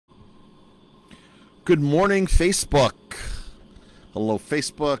Good morning, Facebook. Hello,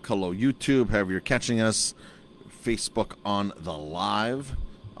 Facebook. Hello, YouTube. However you're catching us. Facebook on the live.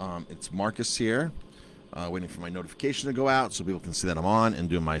 It's Marcus here, waiting for my notification to go out so people can see that I'm on and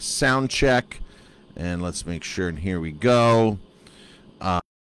do my sound check. And let's make sure, and here we go.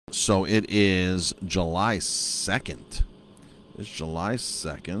 So it is July 2nd. It's July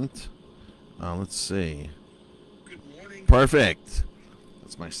 2nd. Let's see. Good morning. Perfect.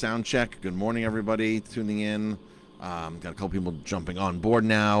 That's my sound check. Good morning, everybody tuning in. Got a couple people jumping on board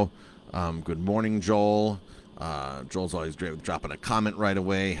now. Good morning, Joel. Joel's always great with dropping a comment right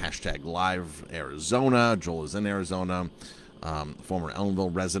away. Hashtag live Arizona. Joel is in Arizona. Former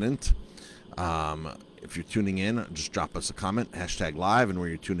Ellenville resident. If you're tuning in, just drop us a comment. Hashtag live and where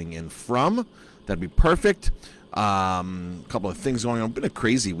you're tuning in from. That'd be perfect. A couple of things going on. It's been a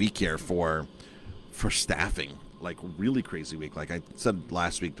crazy week here for staffing. Like, really crazy week. Like I said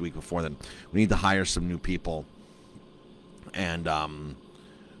last week, the week before, that we need to hire some new people. And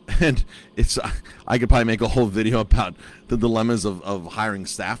it's I could probably make a whole video about the dilemmas of hiring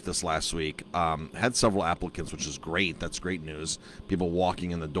staff this last week. Had several applicants, which is great. That's great news. People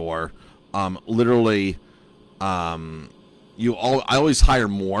walking in the door. Literally, I always hire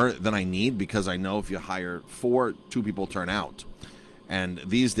more than I need, because I know if you hire 4, 2 people turn out. And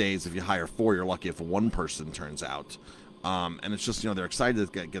these days, if you hire 4, you're lucky if one person turns out. And it's just, they're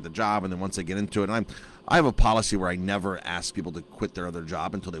excited to get the job, and then once they get into it, and I have a policy where I never ask people to quit their other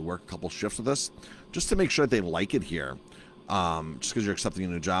job until they work a couple shifts with us, just to make sure that they like it here. Just because you're accepting a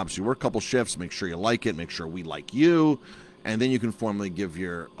new job, so you work a couple shifts, make sure you like it, make sure we like you, and then you can formally give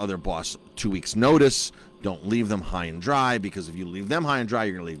your other boss 2 weeks notice. Don't leave them high and dry, because if you leave them high and dry,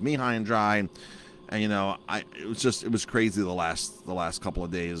 you're going to leave me high and dry. And it was crazy the last couple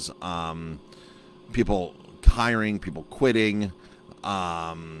of days. People hiring, people quitting,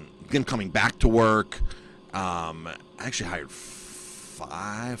 then coming back to work. I actually hired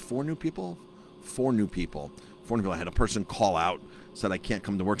 4 new people. 4 new people. I had a person call out, said I can't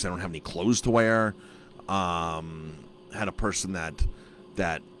come to work because I don't have any clothes to wear. Had a person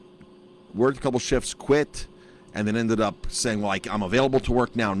that worked a couple shifts, quit, and then ended up saying, well, I'm available to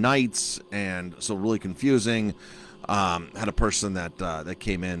work now nights, and so really confusing. Had a person that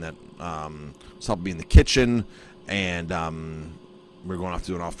came in that was helping me in the kitchen, and we were going off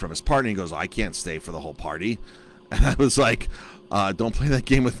to an off-premise party, and he goes, I can't stay for the whole party. And I was like, don't play that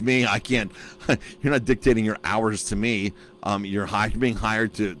game with me. I can't. You're not dictating your hours to me. You're being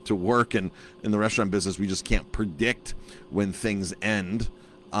hired to work, and in the restaurant business, we just can't predict when things end.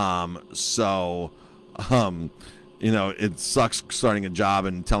 It sucks starting a job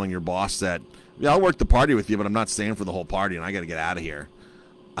and telling your boss that, I'll work the party with you, but I'm not staying for the whole party, and I got to get out of here.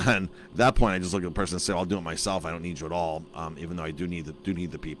 And at that point, I just look at the person and say, I'll do it myself. I don't need you at all, even though I do need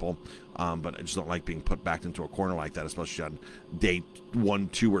the people. But I just don't like being put back into a corner like that, especially on day 1,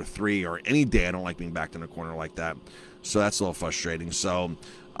 2, or 3, or any day. I don't like being backed in a corner like that. So that's a little frustrating. So,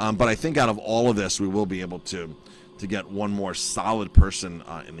 but I think out of all of this, we will be able to get one more solid person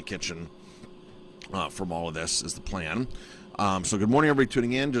in the kitchen from all of this is the plan. So good morning, everybody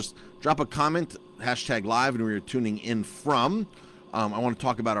tuning in. Just drop a comment, hashtag live, and where you're tuning in from. I want to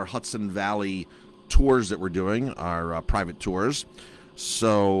talk about our Hudson Valley tours that we're doing, our private tours.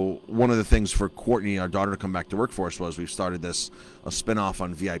 So one of the things for Courtney, our daughter, to come back to work for us was we've started a spinoff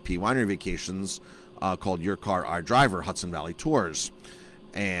on VIP Winery Vacations called Your Car, Our Driver, Hudson Valley Tours.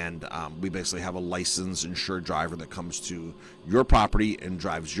 And we basically have a licensed, insured driver that comes to your property and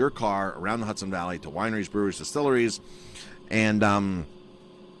drives your car around the Hudson Valley to wineries, breweries, distilleries. And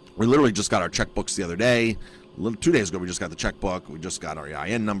we literally just got our checkbooks the other day. 2 days ago, we just got the checkbook. We just got our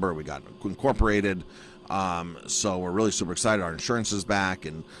EIN number. We got incorporated. So we're really super excited. Our insurance is back.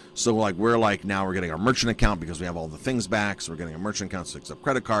 And so now we're getting our merchant account because we have all the things back. So we're getting a merchant account to accept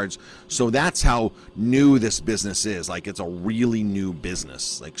credit cards. So that's how new this business is. It's a really new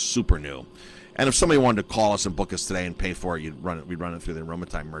business, super new. And if somebody wanted to call us and book us today and pay for it, we'd run it through the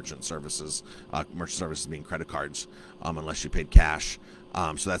Aromatime Merchant Services. Merchant services being credit cards, unless you paid cash.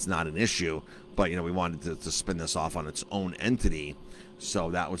 So that's not an issue. But, we wanted to spin this off on its own entity.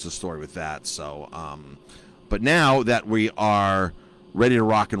 So that was the story with that. So, but now that we are ready to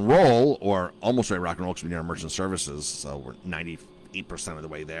rock and roll, or almost ready to rock and roll because we need our merchant services, so we're 98% of the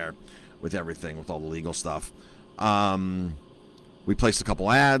way there with everything, with all the legal stuff. We placed a couple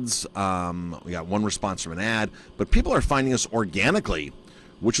ads. We got one response from an ad, but people are finding us organically,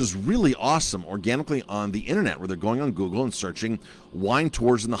 which is really awesome, organically on the internet, where they're going on Google and searching wine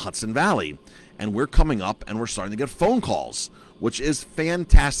tours in the Hudson Valley. And we're coming up and we're starting to get phone calls, which is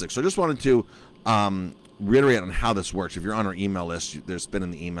fantastic. So I just wanted to reiterate on how this works. If you're on our email list, there's been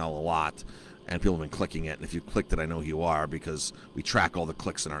in the email a lot, and people have been clicking it. And if you clicked it, I know who you are, because we track all the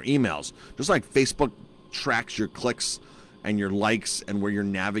clicks in our emails. Just like Facebook tracks your clicks and your likes and where you're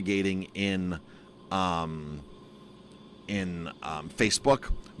navigating in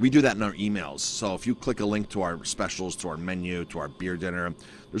Facebook, we do that in our emails. So if you click a link to our specials, to our menu, to our beer dinner,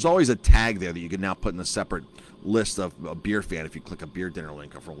 there's always a tag there that you can now put in a separate list of a beer fan. If you click a beer dinner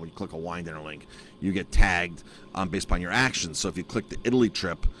link, or when you click a wine dinner link, you get tagged based upon your actions. So if you click the Italy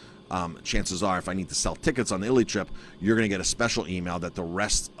trip, chances are if I need to sell tickets on the Italy trip, you're going to get a special email that the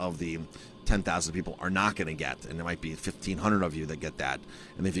rest of the 10,000 people are not going to get, and there might be 1,500 of you that get that.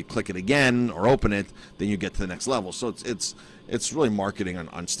 And if you click it again or open it, then you get to the next level. So it's really marketing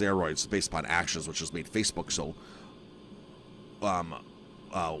on steroids based upon actions, which has made Facebook so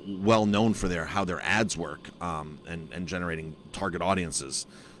well known for how their ads work, and generating target audiences.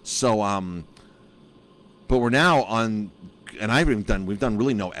 So but we're now on, and we've done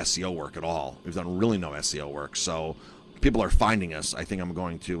really no SEO work at all. We've done really no SEO work. So people are finding us. I think I'm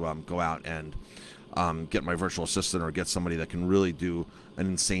going to go out and get my virtual assistant, or get somebody that can really do an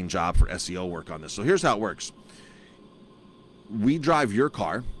insane job for SEO work on this. So here's how it works. We drive your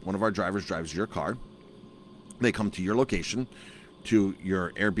car. One of our drivers drives your car. They come to your location, to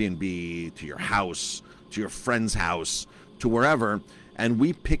your Airbnb, to your house, to your friend's house, to wherever, and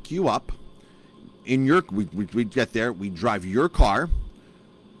we pick you up in your, we get there, we drive your car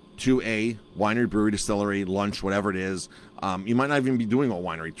to a winery, brewery, distillery, lunch, whatever it is. You might not even be doing a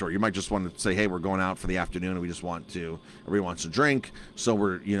winery tour. You might just want to say, hey, we're going out for the afternoon and we just want to, everybody wants to drink. So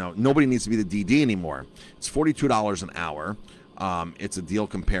nobody needs to be the DD anymore. It's $42 an hour. It's a deal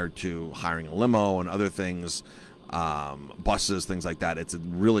compared to hiring a limo and other things, buses, things like that. It's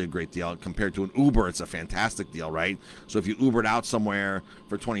really a great deal. Compared to an Uber, it's a fantastic deal, right? So if you Ubered out somewhere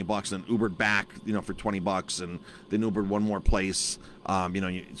for $20 and Ubered back, for $20, and then Ubered one more place,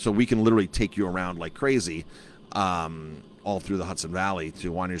 so we can literally take you around like crazy, all through the Hudson Valley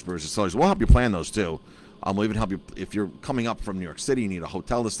to wineries, breweries, distilleries. We'll help you plan those too. We'll even help you if you're coming up from New York City, you need a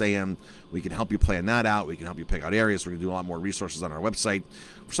hotel to stay in. We can help you plan that out. We can help you pick out areas. We're going to do a lot more resources on our website.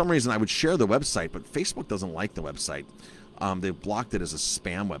 For some reason, I would share the website, but Facebook doesn't like the website. They've blocked it as a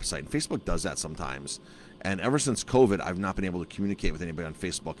spam website. And Facebook does that sometimes. And ever since COVID, I've not been able to communicate with anybody on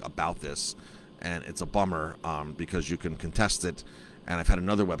Facebook about this. And it's a bummer, because you can contest it. And I've had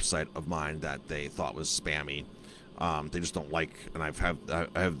another website of mine that they thought was spammy. They just don't like, and I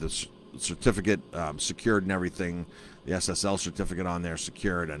have this certificate secured and everything, the SSL certificate on there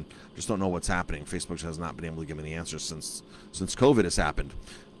secured, and just don't know what's happening. Facebook has not been able to give me the answers since COVID has happened.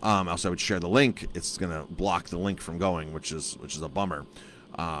 Also, I would share the link. It's going to block the link from going, which is a bummer.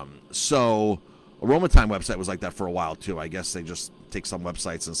 So Aroma Time website was like that for a while too. I guess they just take some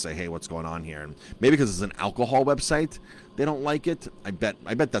websites and say, hey, what's going on here? And maybe because it's an alcohol website, they don't like it. I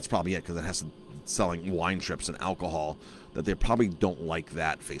bet that's probably it, because it has to selling wine trips and alcohol, that they probably don't like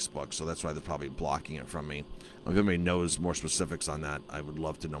that, Facebook. So that's why they're probably blocking it from me. If anybody knows more specifics on that, I would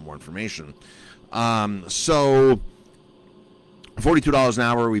love to know more information. So $42 an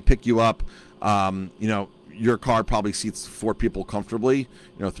hour, we pick you up. Your car probably seats 4 people comfortably.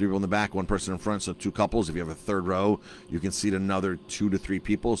 3 people in the back, 1 person in front, so 2 couples. If you have a third row, you can seat another 2 to 3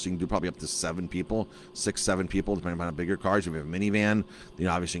 people, so you can do probably up to 7 people, 6, 7 people, depending on how big your car is. If you have a minivan,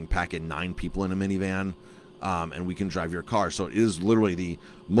 obviously you can pack in 9 people in a minivan, and we can drive your car. So it is literally the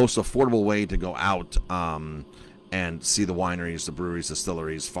most affordable way to go out and see the wineries, the breweries,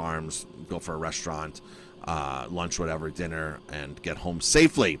 distilleries, farms, go for a restaurant, lunch, whatever, dinner, and get home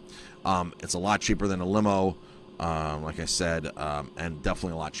safely. It's a lot cheaper than a limo, like I said, and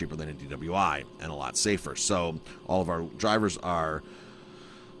definitely a lot cheaper than a DWI, and a lot safer. So all of our drivers are,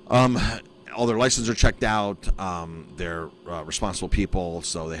 all their licenses are checked out. They're responsible people,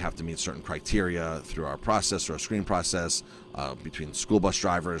 so they have to meet certain criteria through our process, through our screening process, between school bus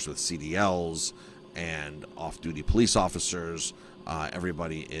drivers with CDLs and off-duty police officers.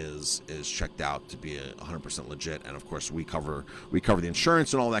 Everybody is checked out to be 100% legit, and of course we cover the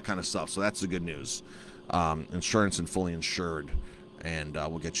insurance and all that kind of stuff. So that's the good news. Insurance and fully insured, and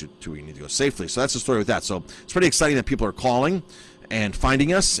we'll get you to where you need to go safely. So that's the story with that. So it's pretty exciting that people are calling and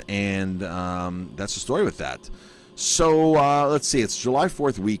finding us, and that's the story with that. So let's see, it's July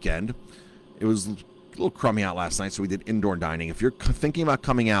 4th weekend. It was a little crummy out last night, so we did indoor dining. If you're thinking about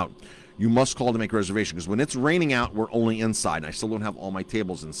coming out, you must call to make a reservation, because when it's raining out, we're only inside, and I still don't have all my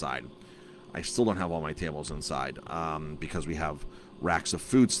tables inside. Because we have racks of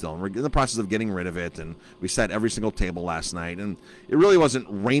food still, and we're in the process of getting rid of it, and we sat every single table last night, and it really wasn't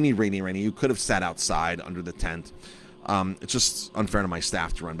rainy. You could have sat outside under the tent, It's just unfair to my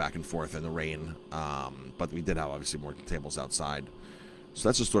staff to run back and forth in the rain. But we did have, obviously, more tables outside. So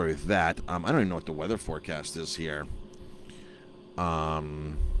that's the story with that. I don't even know what the weather forecast is here for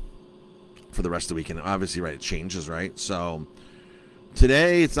the rest of the weekend. Obviously, right, it changes, right? So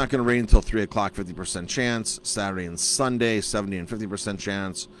today, it's not going to rain until 3 o'clock, 50% chance. Saturday and Sunday, 70 and 50%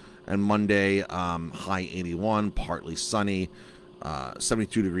 chance. And Monday, high 81, partly sunny.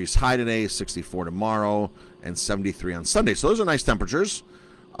 72 degrees high today, 64 tomorrow, and 73 on Sunday. So those are nice temperatures,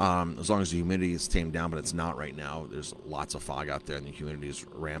 as long as the humidity is tamed down, but it's not right now. There's lots of fog out there, and the humidity is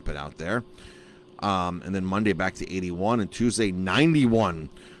rampant out there. And then Monday back to 81, and Tuesday 91.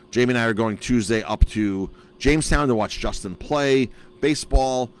 Jamie and I are going Tuesday up to Jamestown to watch Justin play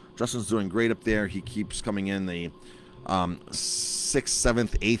baseball. Justin's doing great up there. He keeps coming in the 6th,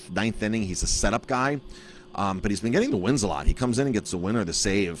 7th, 8th, 9th inning. He's a setup guy. But he's been getting the wins a lot. He comes in and gets the win or the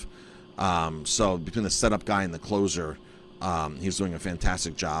save. So between the setup guy and the closer, he's doing a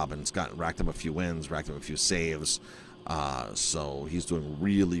fantastic job, and it's racked up a few wins, racked up a few saves. So he's doing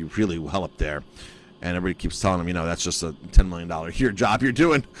really, really well up there. And everybody keeps telling him, that's just a $10 million a year job you're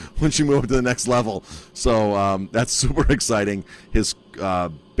doing once you move to the next level. So that's super exciting. His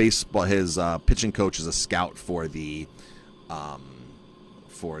pitching coach is a scout for the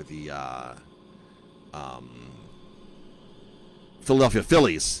Philadelphia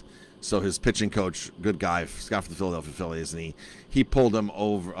Phillies. So his pitching coach, good guy, scout for the Philadelphia Phillies, and he pulled him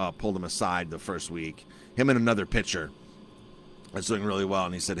aside the first week. Him and another pitcher that's doing really well,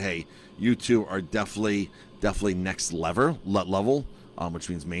 and he said, "Hey, you two are definitely next level, which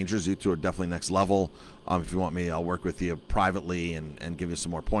means majors. You two are definitely next level. If you want me, I'll work with you privately and give you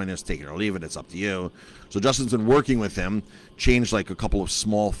some more pointers. Take it or leave it. It's up to you." So Justin's been working with him, changed like a couple of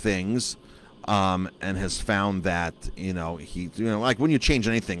small things, and has found that like when you change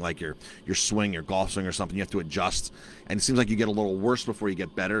anything, like your swing, your golf swing or something, you have to adjust, and it seems like you get a little worse before you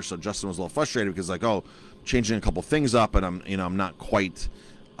get better. So Justin was a little frustrated because changing a couple things up, and I'm not quite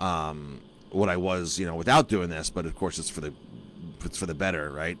what I was without doing this, but of course it's for the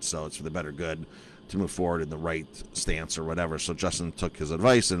better, right? So it's for the better good to move forward in the right stance or whatever. So Justin took his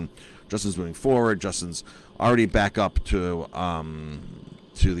advice, and Justin's moving forward. Justin's already back up to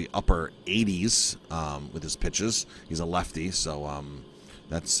the upper 80s with his pitches. He's a lefty, so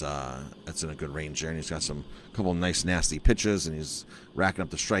that's in a good range there. And he's got a couple of nice, nasty pitches, and he's racking up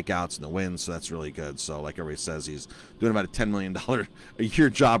the strikeouts and the wins, so that's really good. So like everybody says, he's doing about a $10 million a year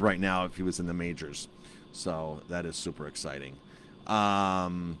job right now if he was in the majors. So that is super exciting.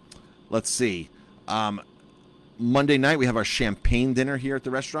 Let's see. Monday night, we have our champagne dinner here at the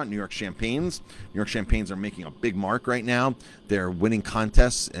restaurant, New York Champagnes. New York Champagnes are making a big mark right now. They're winning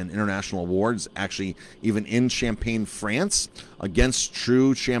contests and international awards, actually even in Champagne, France, against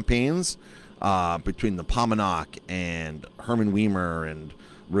true champagnes, between the Pommenac and Herman Weimer and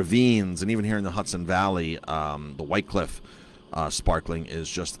Ravines, and even here in the Hudson Valley, the White Cliff sparkling is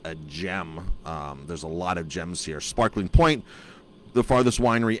just a gem. There's a lot of gems here. Sparkling Point, the farthest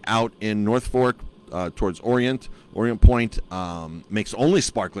winery out in North Fork, towards Orient Point, makes only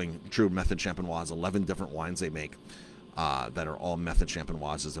sparkling true method champenoise. 11 different wines they make that are all method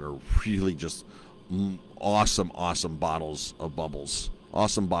champenoises that are really just awesome bottles of bubbles.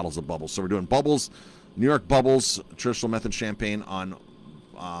 Awesome bottles of bubbles. So we're doing bubbles, New York bubbles, traditional method champagne on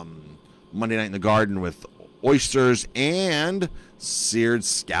Monday night in the garden with oysters and seared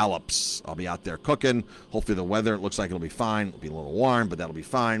scallops. I'll be out there cooking. Hopefully the weather, it looks like it'll be fine. It'll be a little warm, but that'll be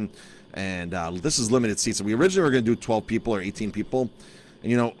fine. And this is limited seats. So we originally were going to do 12 people or 18 people.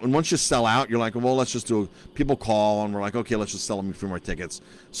 And, and once you sell out, you're like, well, let's just do people call. And we're like, okay, let's just sell them a few more tickets.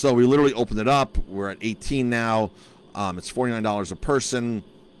 So we literally opened it up. We're at 18 now. It's $49 a person.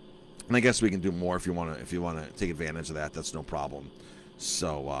 And I guess we can do more if you want to take advantage of that. That's no problem.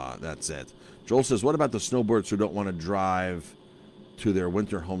 So that's it. Joel says, what about the snowbirds who don't want to drive to their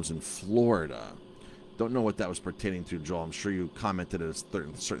winter homes in Florida? Don't know what that was pertaining to, Joel. I'm sure you commented a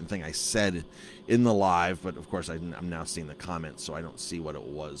certain thing I said in the live, but of course I'm now seeing the comments, so I don't see what it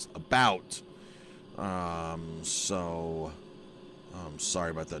was about. So I'm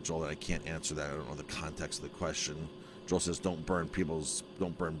sorry about that, Joel, that I can't answer that. I don't know the context of the question. Joel says, don't burn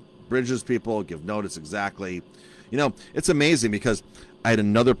bridges, people. Give notice, exactly. It's amazing because I had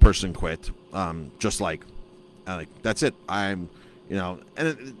another person quit, just like that's it.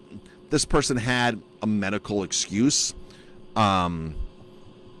 This person had a medical excuse. I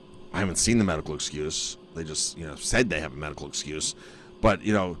haven't seen the medical excuse. They just, said they have a medical excuse. But,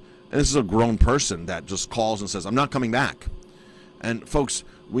 and this is a grown person that just calls and says, I'm not coming back. And folks,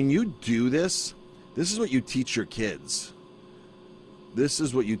 when you do this, this is what you teach your kids. this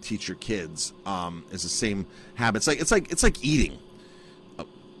is what you teach your kids. It's the same habits. It's like eating.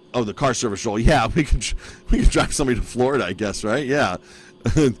 Oh, the car service role. Yeah, we can drive somebody to Florida, I guess, right? Yeah.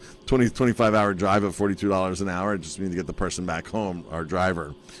 25 hour drive at $42 an hour. Just need to get the person back home, our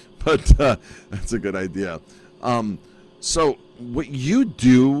driver. But that's a good idea. So what you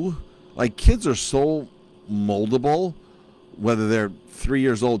do, like, kids are so moldable, whether they're 3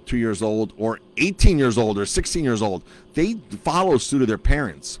 years old, 2 years old, or 18 years old, or 16 years old. They follow suit of their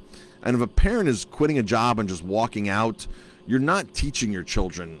parents. And if a parent is quitting a job and just walking out, you're not teaching your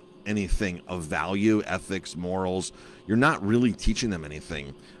children anything of value, ethics, morals. You're not really teaching them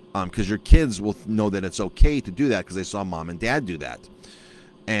anything, because your kids will know that it's okay to do that because they saw mom and dad do that.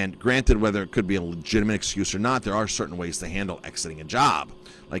 And granted, whether it could be a legitimate excuse or not, there are certain ways to handle exiting a job.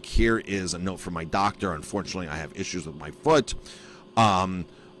 Like, here is a note from my doctor. Unfortunately, I have issues with my foot.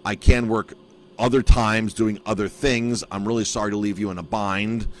 I can work other times doing other things. I'm really sorry to leave you in a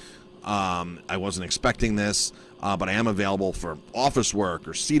bind. I wasn't expecting this, but I am available for office work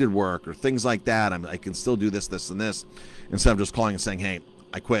or seated work or things like that. I can still do this, this, and this, instead of just calling and saying, hey,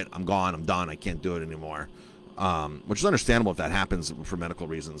 I quit, I'm gone, I'm done, I can't do it anymore. Which is understandable if that happens for medical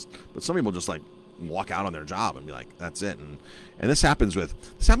reasons. But some people just, like, walk out on their job and be like, that's it. And this happens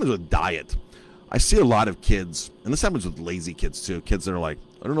with diet. I see a lot of kids, and this happens with lazy kids too. Kids that are like,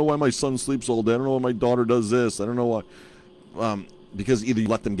 I don't know why my son sleeps all day. I don't know why my daughter does this. I don't know why. Because either you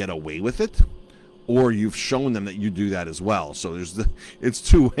let them get away with it, or you've shown them that you do that as well. So it's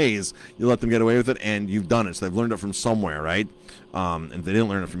two ways. You let them get away with it, and you've done it. So they've learned it from somewhere, right? And if they didn't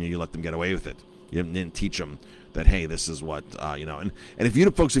learn it from you, you let them get away with it. You didn't teach them that, hey, this is what, And if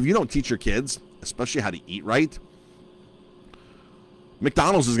you don't teach your kids, especially how to eat right,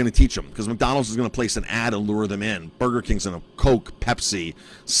 McDonald's is going to teach them, because McDonald's is going to place an ad and lure them in. Burger King's going to Coke, Pepsi,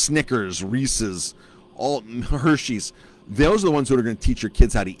 Snickers, Reese's, all Hershey's. Those are the ones who are going to teach your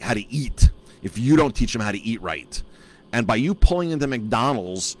kids how to eat if you don't teach them how to eat right. And by you pulling into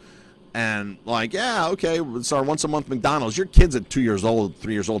McDonald's and like, yeah, okay, it's our once a month McDonald's. Your kids at 2 years old,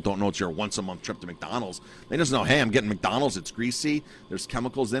 3 years old don't know it's your once a month trip to McDonald's. They just know, hey, I'm getting McDonald's. It's greasy. There's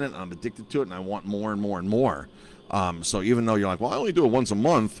chemicals in it. And I'm addicted to it, and I want more and more and more. So even though you're like, well, I only do it once a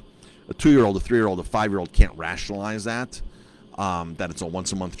month, a 2-year-old, a 3-year-old, a 5-year-old can't rationalize that. That it's a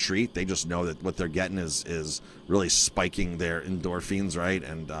once a month treat. They just know that what they're getting is really spiking their endorphins, right?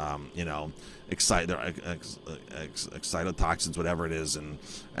 And excitotoxins, whatever it is, and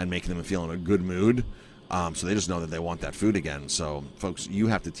making them feel in a good mood. So they just know that they want that food again. So folks, you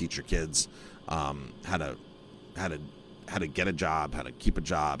have to teach your kids how to get a job, how to keep a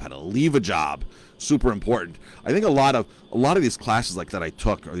job, how to leave a job. Super important. I think a lot of these classes like that I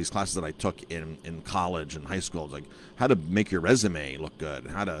took, or these classes that I took in college and high school, like how to make your resume look good,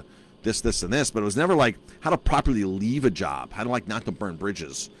 how to this, and this, but it was never like how to properly leave a job, how to not to burn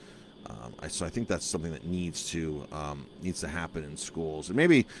bridges. So I think that's something that needs to happen in schools. And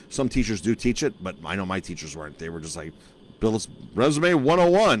maybe some teachers do teach it, but I know my teachers weren't. They were just like, Bill's resume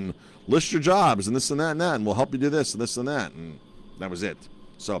 101, list your jobs and this and that, and we'll help you do this and this and that. And that was it.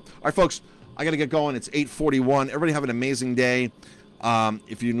 So, all right, folks, I got to get going. It's 8:41. Everybody have an amazing day.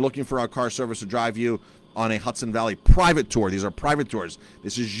 If you're looking for our car service to drive you on a Hudson Valley private tour, these are private tours.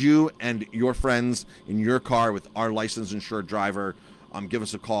 This is you and your friends in your car with our licensed insured driver. Give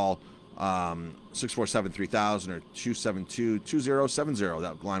us a call, 647-3000 or 272-2070.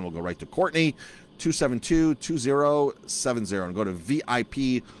 That line will go right to Courtney, 272-2070. And go to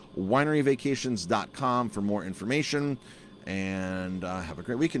VIPWineryVacations.com for more information. And have a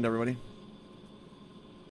great weekend, everybody.